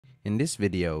In this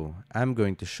video, I'm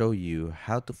going to show you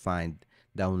how to find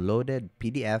downloaded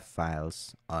PDF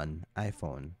files on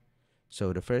iPhone.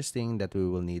 So the first thing that we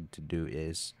will need to do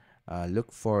is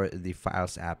look for the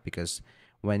Files app, because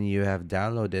when you have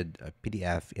downloaded a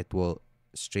PDF, it will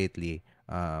straightly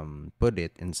put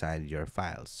it inside your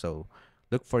files. So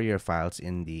look for your files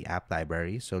in the app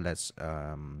library. So let's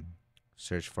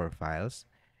search for files.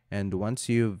 And once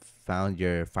you've found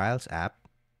your Files app,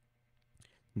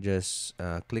 just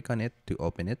click on it to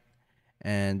open it.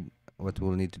 And what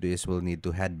we'll need to do is we'll need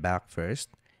to head back first,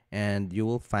 and you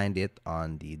will find it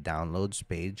on the downloads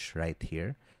page right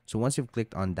here. So once you've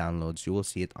clicked on downloads, you will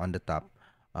see it on the top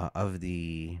of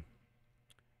the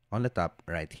on the top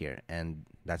right here, and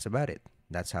that's about it.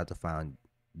 That's how to find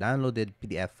downloaded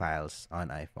PDF files on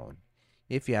iPhone.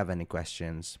 If you have any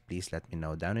questions, please let me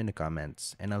know down in the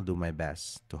comments, and I'll do my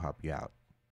best to help you out.